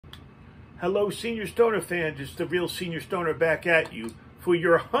Hello, Senior Stoner fans. It's the real Senior Stoner back at you for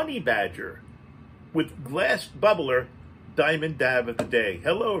your Honey Badger with Glass Bubbler Diamond Dab of the Day.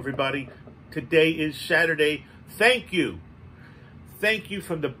 Hello, everybody. Today is Saturday. Thank you. Thank you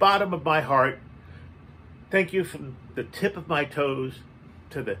from the bottom of my heart. Thank you from the tip of my toes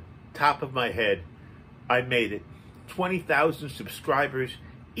to the top of my head. I made it. 20,000 subscribers.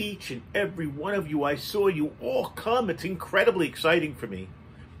 Each and every one of you, I saw you all come. It's incredibly exciting for me.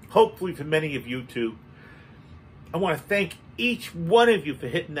 Hopefully for many of you too. I want to thank each one of you for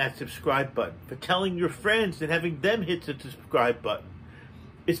hitting that subscribe button, for telling your friends and having them hit the subscribe button.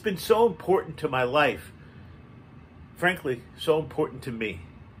 It's been so important to my life. Frankly, so important to me.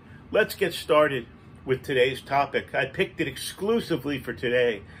 Let's get started with today's topic. I picked it exclusively for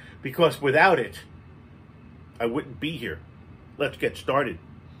today because without it, I wouldn't be here. Let's get started.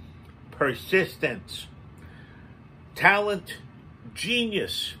 Persistence, talent,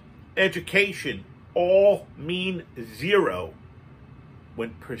 genius, education all mean zero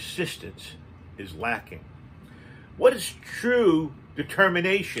when persistence is lacking. What does true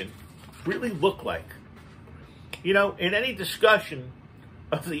determination really look like? You know, in any discussion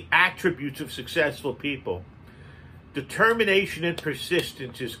of the attributes of successful people, determination and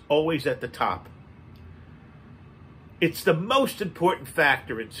persistence is always at the top. It's the most important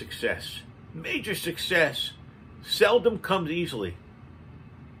factor in success. Major success seldom comes easily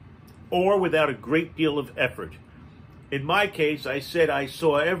or without a great deal of effort. In my case, I said I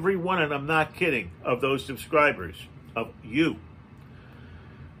saw every one, and I'm not kidding, of those subscribers, of you.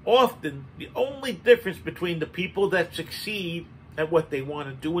 Often, the only difference between the people that succeed at what they want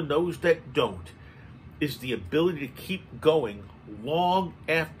to do and those that don't is the ability to keep going long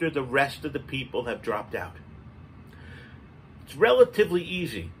after the rest of the people have dropped out. It's relatively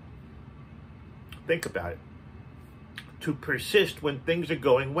easy, think about it, to persist when things are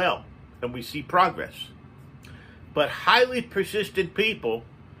going well and we see progress. But highly persistent people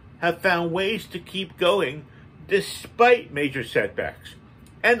have found ways to keep going despite major setbacks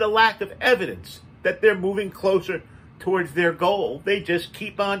and the lack of evidence that they're moving closer towards their goal. They just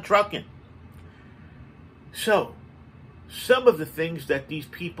keep on trucking. So, some of the things that these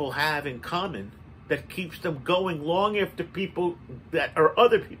people have in common that keeps them going long after people that or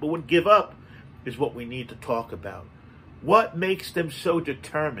other people would give up is what we need to talk about. What makes them so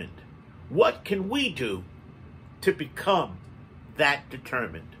determined? What can we do to become that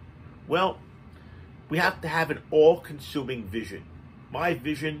determined? Well, we have to have an all-consuming vision. My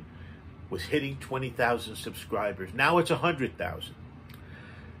vision was hitting 20,000 subscribers. Now it's 100,000.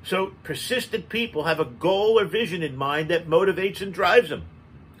 So persistent people have a goal or vision in mind that motivates and drives them.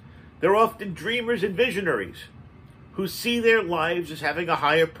 They're often dreamers and visionaries who see their lives as having a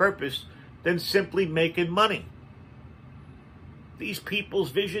higher purpose than simply making money. These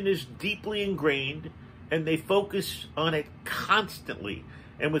people's vision is deeply ingrained, and they focus on it constantly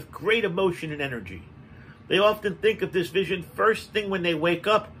and with great emotion and energy. They often think of this vision first thing when they wake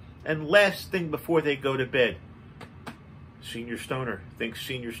up and last thing before they go to bed. Senior Stoner thinks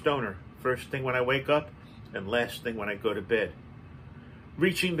Senior Stoner. First thing when I wake up and last thing when I go to bed.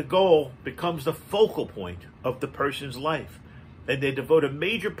 Reaching the goal becomes the focal point of the person's life, and they devote a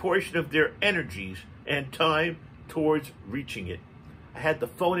major portion of their energies and time towards reaching it. I had the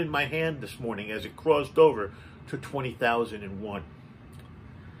phone in my hand this morning as it crossed over to 20,001.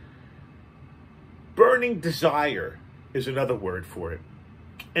 Burning desire is another word for it.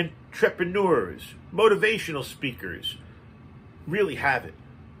 Entrepreneurs, motivational speakers really have it.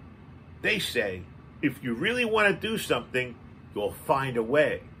 They say, if you really want to do something, you'll find a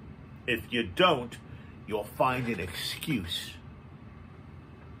way. If you don't, you'll find an excuse.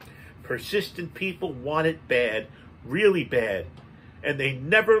 Persistent people want it bad, really bad, and they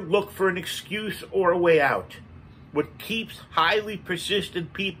never look for an excuse or a way out. What keeps highly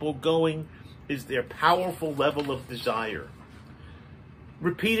persistent people going is their powerful level of desire.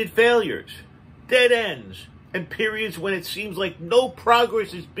 Repeated failures, dead ends, and periods when it seems like no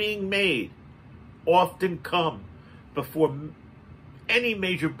progress is being made often come before any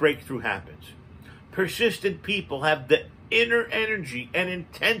major breakthrough happens. Persistent people have the inner energy and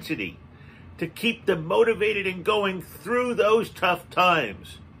intensity to keep them motivated and going through those tough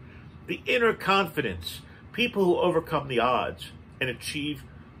times. The inner confidence, people who overcome the odds and achieve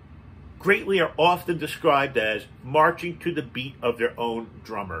greatly are often described as marching to the beat of their own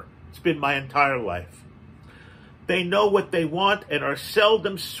drummer. It's been my entire life. They know what they want and are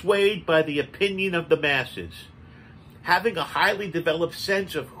seldom swayed by the opinion of the masses. Having a highly developed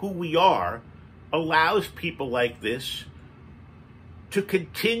sense of who we are allows people like this to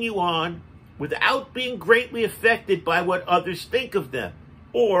continue on without being greatly affected by what others think of them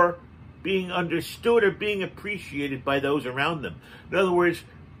or being understood or being appreciated by those around them. In other words,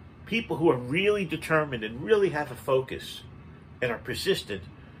 people who are really determined and really have a focus and are persistent,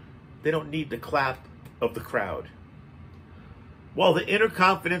 they don't need the clap of the crowd. While the inner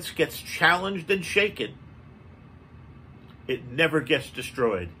confidence gets challenged and shaken, it never gets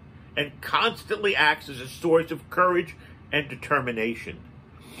destroyed and constantly acts as a source of courage and determination.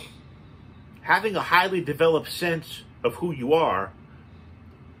 Having a highly developed sense of who you are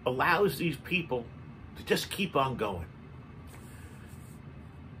allows these people to just keep on going.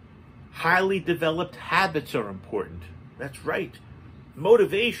 Highly developed habits are important. That's right.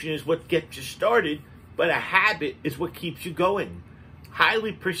 Motivation is what gets you started, but a habit is what keeps you going.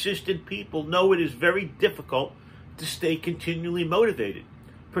 Highly persistent people know it is very difficult to stay continually motivated,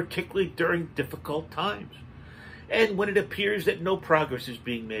 particularly during difficult times. And when it appears that no progress is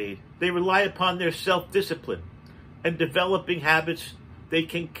being made, they rely upon their self-discipline and developing habits they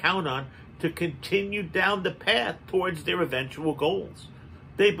can count on to continue down the path towards their eventual goals.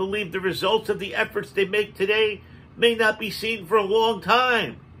 They believe the results of the efforts they make today may not be seen for a long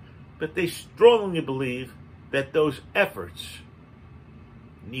time, but they strongly believe that those efforts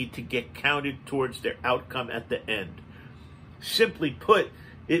need to get counted towards their outcome at the end. Simply put,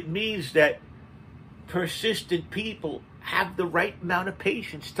 it means that persistent people have the right amount of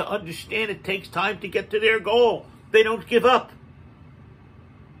patience to understand it takes time to get to their goal. They don't give up.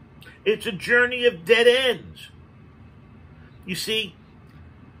 It's a journey of dead ends. You see,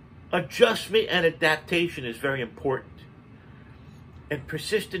 adjustment and adaptation is very important. And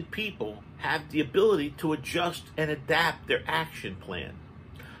persistent people have the ability to adjust and adapt their action plan.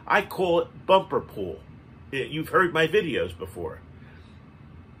 I call it bumper pool. You've heard my videos before.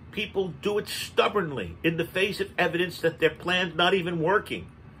 People do it stubbornly in the face of evidence that their plan's not even working.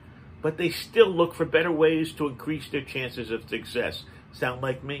 But they still look for better ways to increase their chances of success. Sound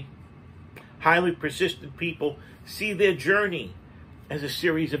like me? Highly persistent people see their journey as a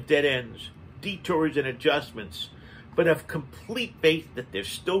series of dead ends, detours, and adjustments, but have complete faith that they're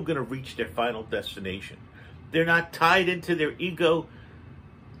still going to reach their final destination. They're not tied into their ego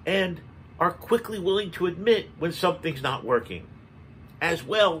and are quickly willing to admit when something's not working. As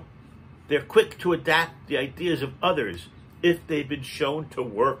well, they're quick to adapt the ideas of others if they've been shown to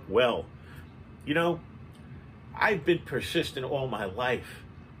work well. You know, I've been persistent all my life,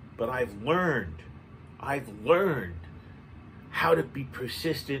 but I've learned how to be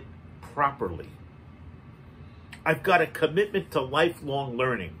persistent properly. I've got a commitment to lifelong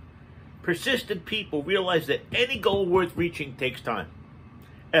learning. Persistent people realize that any goal worth reaching takes time,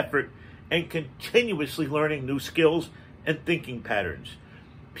 effort, and continuously learning new skills and thinking patterns.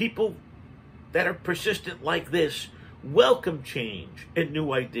 People that are persistent like this welcome change and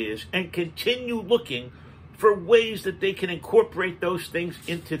new ideas and continue looking for ways that they can incorporate those things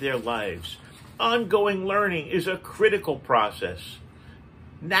into their lives. Ongoing learning is a critical process.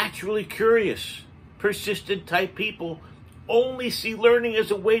 Naturally curious, persistent type people only see learning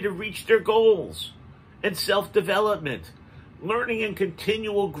as a way to reach their goals and self-development. Learning and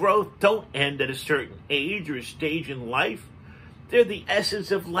continual growth don't end at a certain age or stage in life. They're the essence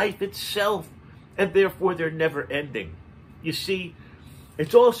of life itself, and therefore they're never ending. You see,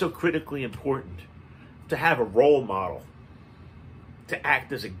 it's also critically important to have a role model, to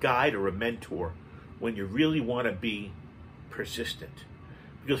act as a guide or a mentor when you really want to be persistent.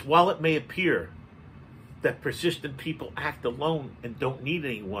 Because while it may appear that persistent people act alone and don't need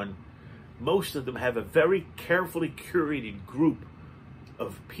anyone, most of them have a very carefully curated group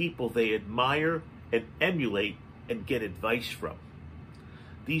of people they admire and emulate and get advice from.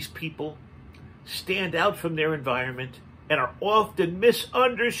 These people stand out from their environment and are often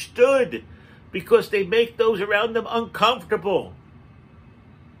misunderstood because they make those around them uncomfortable.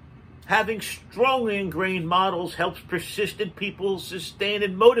 Having strongly ingrained models helps persistent people sustain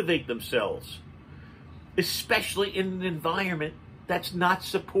and motivate themselves, especially in an environment that's not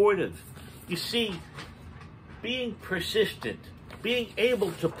supportive. You see, being persistent, being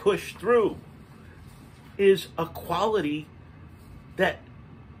able to push through, is a quality that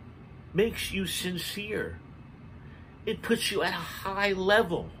makes you sincere. It puts you at a high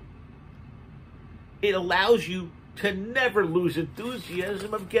level. It allows you to never lose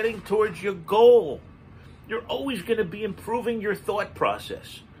enthusiasm of getting towards your goal. You're always going to be improving your thought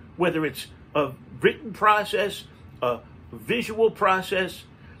process, whether it's a written process, a visual process.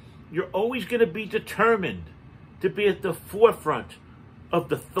 You're always going to be determined to be at the forefront of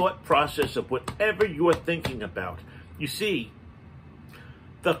the thought process of whatever you're thinking about. You see,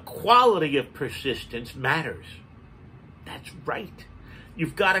 the quality of persistence matters. That's right.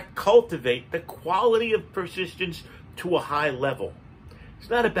 You've got to cultivate the quality of persistence to a high level. It's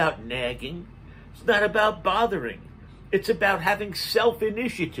not about nagging. It's not about bothering. It's about having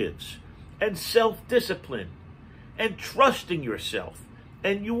self-initiatives and self-discipline and trusting yourself.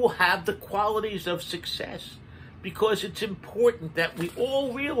 And you will have the qualities of success, because it's important that we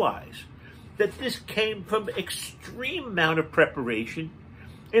all realize that this came from an extreme amount of preparation,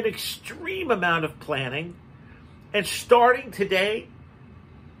 an extreme amount of planning. And starting today,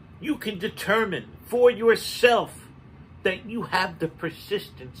 you can determine for yourself that you have the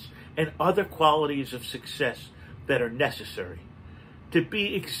persistence and other qualities of success that are necessary to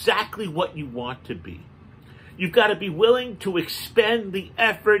be exactly what you want to be. You've got to be willing to expend the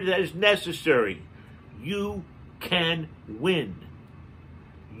effort that is necessary. You can win.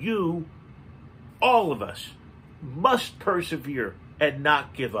 You, all of us, must persevere and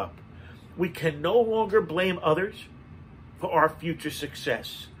not give up. We can no longer blame others for our future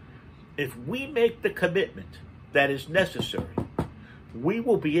success. If we make the commitment that is necessary, we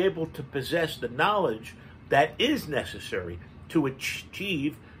will be able to possess the knowledge that is necessary to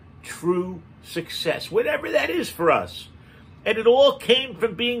achieve true success, whatever that is for us. And it all came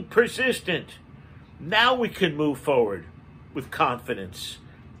from being persistent. Now we can move forward with confidence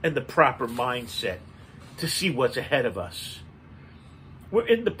and the proper mindset to see what's ahead of us. We're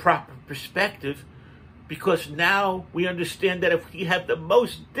in the proper perspective because now we understand that if we have the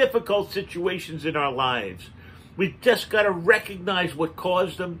most difficult situations in our lives, we've just got to recognize what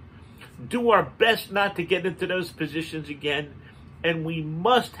caused them, do our best not to get into those positions again, and we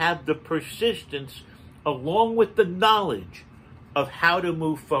must have the persistence along with the knowledge of how to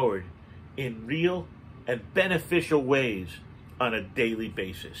move forward in real and beneficial ways on a daily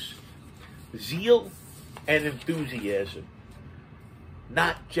basis. Zeal and enthusiasm,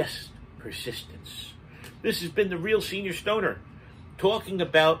 not just persistence. This has been the Real Senior Stoner, talking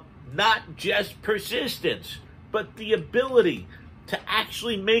about not just persistence, but the ability to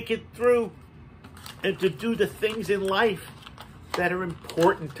actually make it through and to do the things in life that are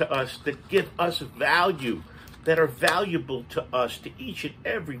important to us, that give us value, that are valuable to us, to each and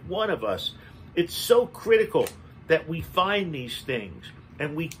every one of us. It's so critical that we find these things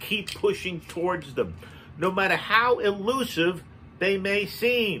and we keep pushing towards them, no matter how elusive they may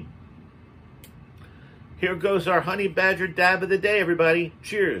seem. Here goes our honey badger dab of the day, everybody.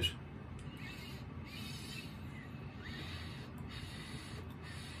 Cheers.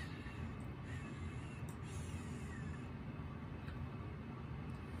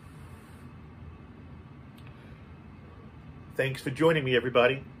 Thanks for joining me,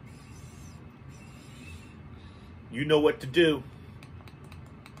 everybody. You know what to do.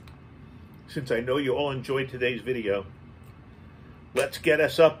 Since I know you all enjoyed today's video, let's get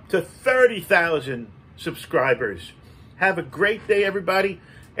us up to 30,000 subscribers. Have a great day, everybody.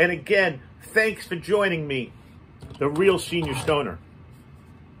 And again, thanks for joining me, the Real Senior Stoner.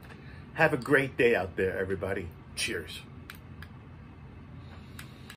 Have a great day out there, everybody. Cheers.